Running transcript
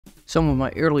Some of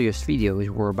my earliest videos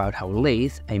were about how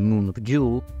Laythe, a moon of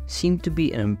Jool, seemed to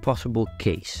be an impossible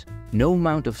case. No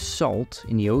amount of salt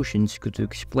in the oceans could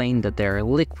explain that they are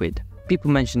liquid.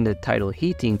 People mentioned that tidal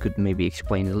heating could maybe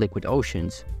explain the liquid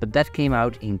oceans, but that came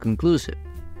out inconclusive.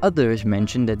 Others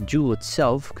mentioned that Jool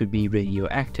itself could be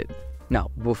radioactive. Now,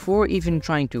 before even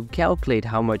trying to calculate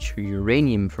how much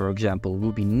uranium, for example,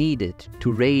 will be needed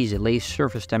to raise a Laythe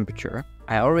surface temperature,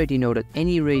 I already know that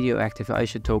any radioactive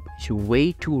isotope is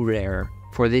way too rare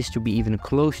for this to be even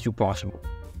close to possible.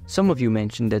 Some of you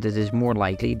mentioned that it is more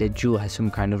likely that Jool has some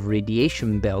kind of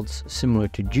radiation belts similar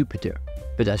to Jupiter.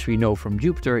 But as we know from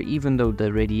Jupiter, even though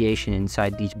the radiation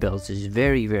inside these belts is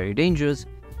very dangerous,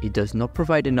 it does not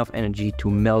provide enough energy to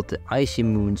melt the icy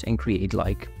moons and create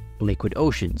like liquid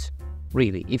oceans.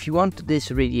 Really, if you want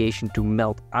this radiation to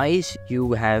melt ice,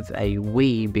 you have a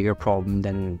way bigger problem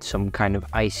than some kind of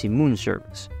icy moon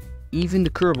surface. Even the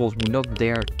Kerbals would not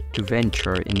dare to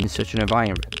venture in such an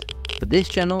environment. But this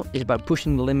channel is about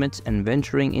pushing the limits and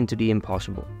venturing into the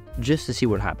impossible, just to see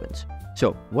what happens.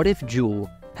 So, what if Jool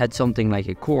had something like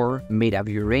a core made of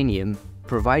uranium,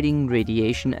 providing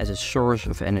radiation as a source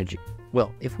of energy?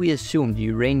 Well, if we assume the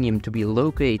uranium to be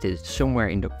located somewhere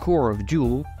in the core of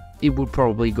Jool, it would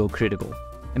probably go critical.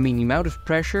 I mean, the amount of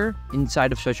pressure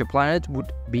inside of such a planet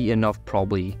would be enough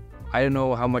probably. I don't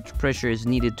know how much pressure is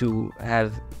needed to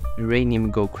have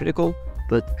uranium go critical,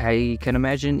 but I can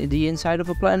imagine the inside of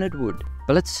a planet would.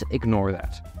 But let's ignore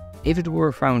that. If it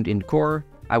were found in the core,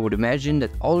 I would imagine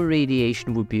that all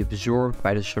radiation would be absorbed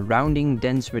by the surrounding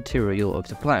dense material of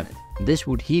the planet. This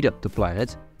would heat up the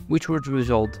planet, which would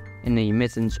result in the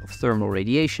emittance of thermal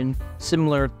radiation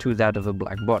similar to that of a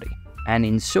black body. And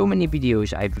in so many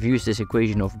videos I've used this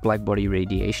equation of black body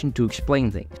radiation to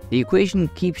explain things. The equation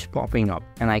keeps popping up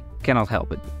and I cannot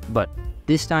help it, but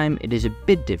this time it is a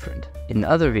bit different. In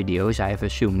other videos I have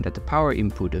assumed that the power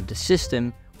input of the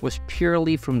system was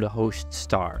purely from the host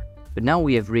star, but now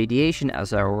we have radiation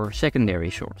as our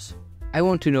secondary source. I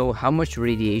want to know how much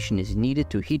radiation is needed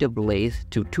to heat up Laythe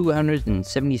to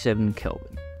 277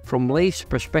 Kelvin. From Laythe's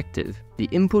perspective, the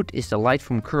input is the light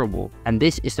from Kerbal, and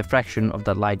this is the fraction of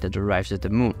the light that arrives at the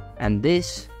moon. And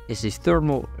this is the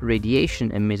thermal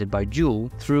radiation emitted by Jool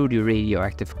through the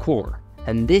radioactive core.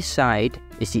 And this side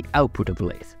is the output of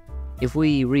Laythe. If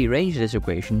we rearrange this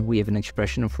equation, we have an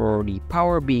expression for the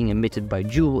power being emitted by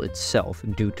Jool itself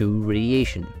due to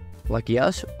radiation. Lucky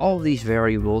us, all these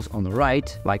variables on the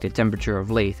right, like the temperature of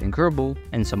Laythe and Kerbal,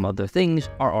 and some other things,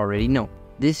 are already known.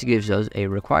 This gives us a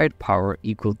required power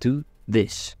equal to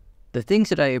this. The things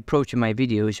that I approach in my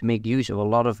videos make use of a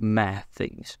lot of math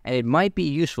things, and it might be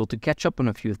useful to catch up on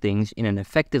a few things in an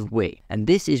effective way, and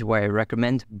this is why I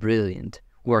recommend Brilliant,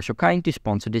 who are so kind to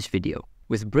sponsor this video.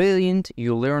 With Brilliant,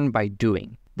 you learn by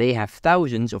doing. They have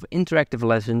thousands of interactive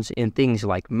lessons in things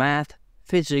like math,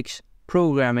 physics,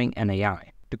 programming and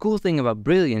AI. The cool thing about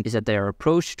Brilliant is that their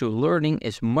approach to learning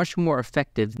is much more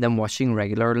effective than watching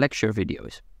regular lecture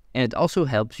videos. And it also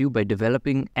helps you by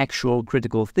developing actual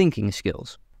critical thinking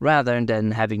skills, rather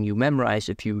than having you memorize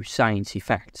a few sciencey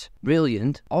facts.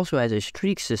 Brilliant also has a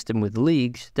streak system with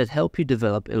leagues that help you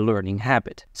develop a learning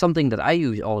habit. Something that I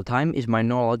use all the time is my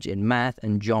knowledge in math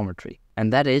and geometry,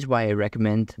 and that is why I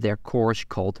recommend their course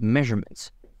called Measurements.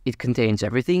 It contains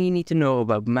everything you need to know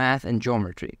about math and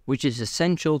geometry, which is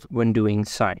essential when doing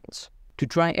science. To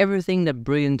try everything that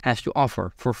Brilliant has to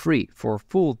offer for free for a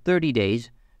full 30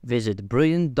 days, visit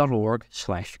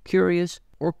brilliant.org/curious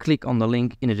or click on the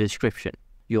link in the description.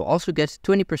 You'll also get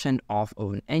 20% off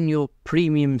of an annual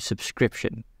premium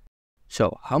subscription.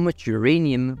 So, how much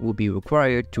uranium will be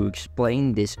required to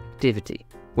explain this activity?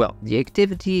 Well, the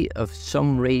activity of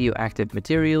some radioactive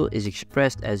material is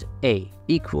expressed as A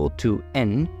equal to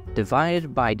N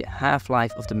divided by the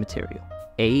half-life of the material.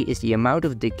 A is the amount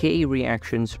of decay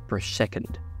reactions per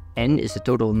second. N is the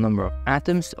total number of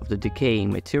atoms of the decaying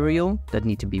material that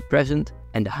need to be present,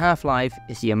 and the half-life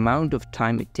is the amount of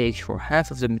time it takes for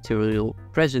half of the material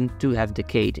present to have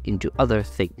decayed into other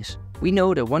things. We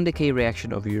know that one decay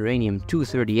reaction of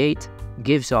uranium-238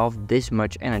 gives off this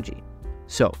much energy.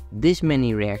 So, this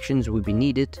many reactions would be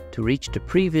needed to reach the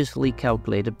previously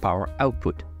calculated power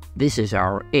output. This is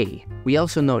our A. We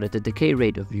also know that the decay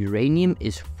rate of uranium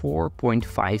is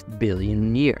 4.5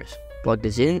 billion years. Plug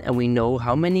this in and we know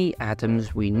how many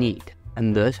atoms we need,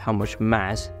 and thus how much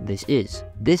mass this is.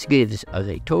 This gives us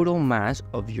a total mass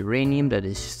of uranium that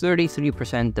is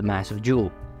 33% the mass of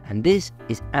Jool, and this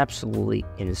is absolutely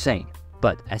insane.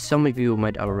 But as some of you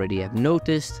might already have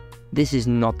noticed, this is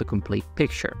not the complete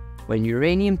picture. When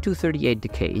uranium-238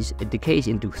 decays, it decays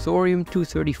into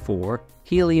thorium-234,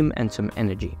 helium and some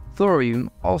energy.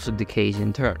 Thorium also decays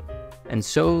in turn. and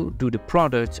so do the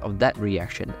products of that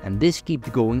reaction, and this keeps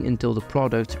going until the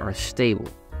products are stable.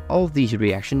 All of these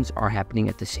reactions are happening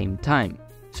at the same time,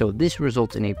 so this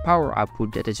results in a power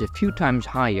output that is a few times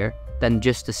higher than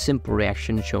just the simple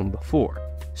reaction shown before.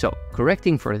 So,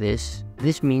 correcting for this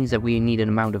means that we need an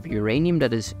amount of uranium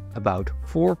that is about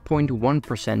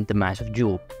 4.1% the mass of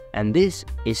Jool. And this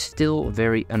is still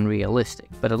very unrealistic,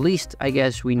 but at least I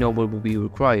guess we know what will be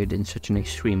required in such an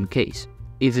extreme case,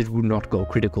 if it would not go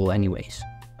critical anyways.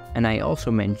 And I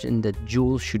also mentioned that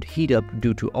Jool should heat up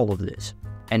due to all of this.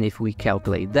 And if we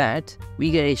calculate that, we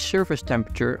get a surface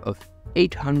temperature of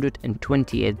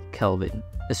 828 Kelvin,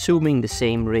 assuming the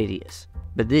same radius.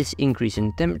 But this increase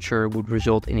in temperature would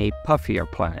result in a puffier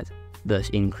planet, thus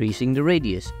increasing the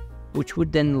radius, which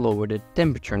would then lower the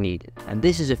temperature needed. And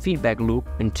this is a feedback loop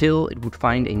until it would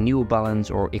find a new balance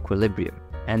or equilibrium.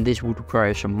 And this would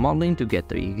require some modeling to get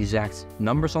the exact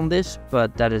numbers on this,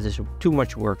 but that is too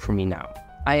much work for me now.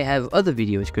 I have other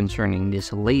videos concerning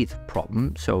this Laythe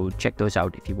problem, so check those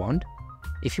out if you want.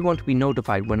 If you want to be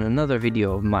notified when another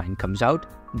video of mine comes out,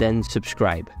 then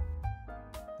subscribe.